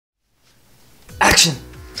Action!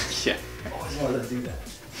 Yeah. I always wanted to do that.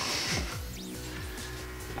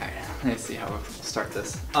 Alright, let me see how we'll start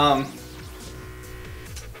this. Alright,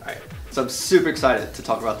 so I'm super excited to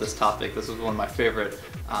talk about this topic. This was one of my favorite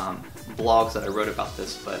blogs that I wrote about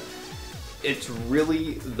this, but it's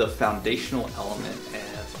really the foundational element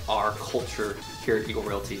of our culture here at Eagle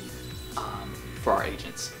Realty for our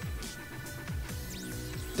agents.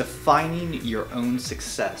 Defining your own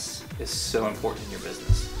success is so important in your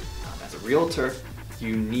business. As a realtor,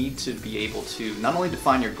 you need to be able to not only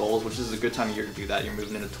define your goals, which is a good time of year to do that. You're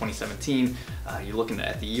moving into 2017. You're looking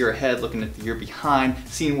at the year ahead, looking at the year behind,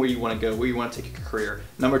 seeing where you want to go, where you want to take your career,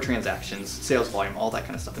 number of transactions, sales volume, all that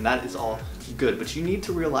kind of stuff. And that is all good. But you need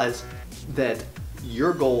to realize that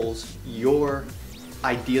your goals, your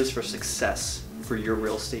ideas for success for your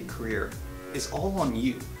real estate career is all on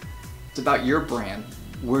you. It's about your brand,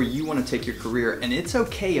 where you want to take your career, and it's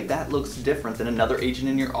okay if that looks different than another agent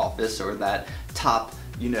in your office or that top,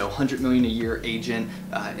 100 million a year agent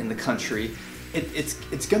in the country.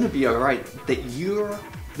 It's going to be all right that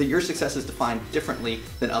your success is defined differently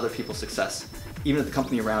than other people's success, even at the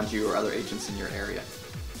company around you or other agents in your area.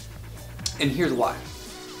 And here's why,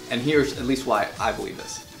 and here's at least why I believe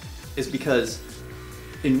this, is because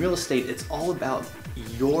in real estate, it's all about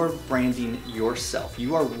your branding yourself.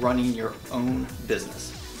 You are running your own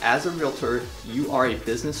business. As a realtor, you are a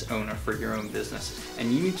business owner for your own business,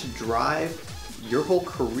 and you need to drive your whole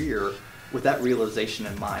career with that realization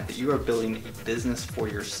in mind, that you are building a business for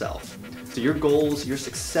yourself. So your goals, your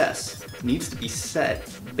success needs to be set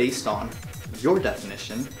based on your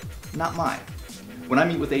definition, not mine. When I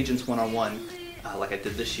meet with agents one-on-one, like I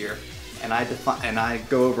did this year, and I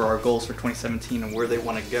go over our goals for 2017 and where they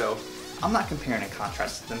want to go, I'm not comparing and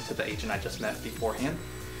contrasting them to the agent I just met beforehand.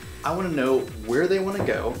 I want to know where they want to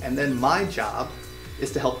go, and then my job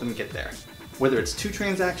is to help them get there. Whether it's 2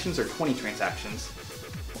 transactions or 20 transactions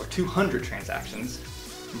or 200 transactions,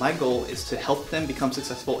 my goal is to help them become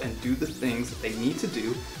successful and do the things that they need to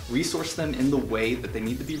do, resource them in the way that they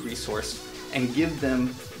need to be resourced, and give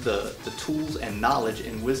them the tools and knowledge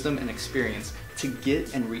and wisdom and experience to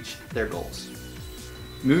get and reach their goals.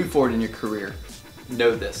 Moving forward in your career,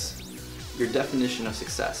 know this. Your definition of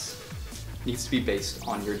success needs to be based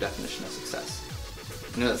on your definition of success.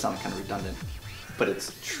 I know that sounds kind of redundant, but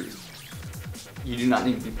it's truth. You do not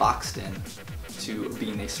need to be boxed in to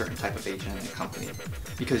being a certain type of agent in a company,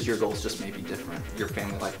 because your goals just may be different. Your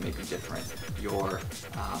family life may be different. Your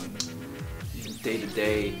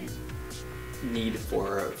day-to-day need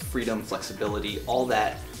for freedom, flexibility, all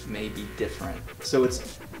that may be different. So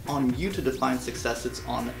it's on you to define success. It's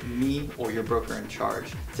on me or your broker in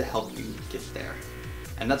charge to help you get there.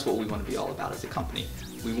 And that's what we want to be all about as a company.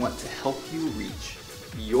 We want to help you reach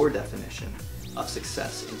your definition of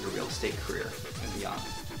success in your real estate career and beyond.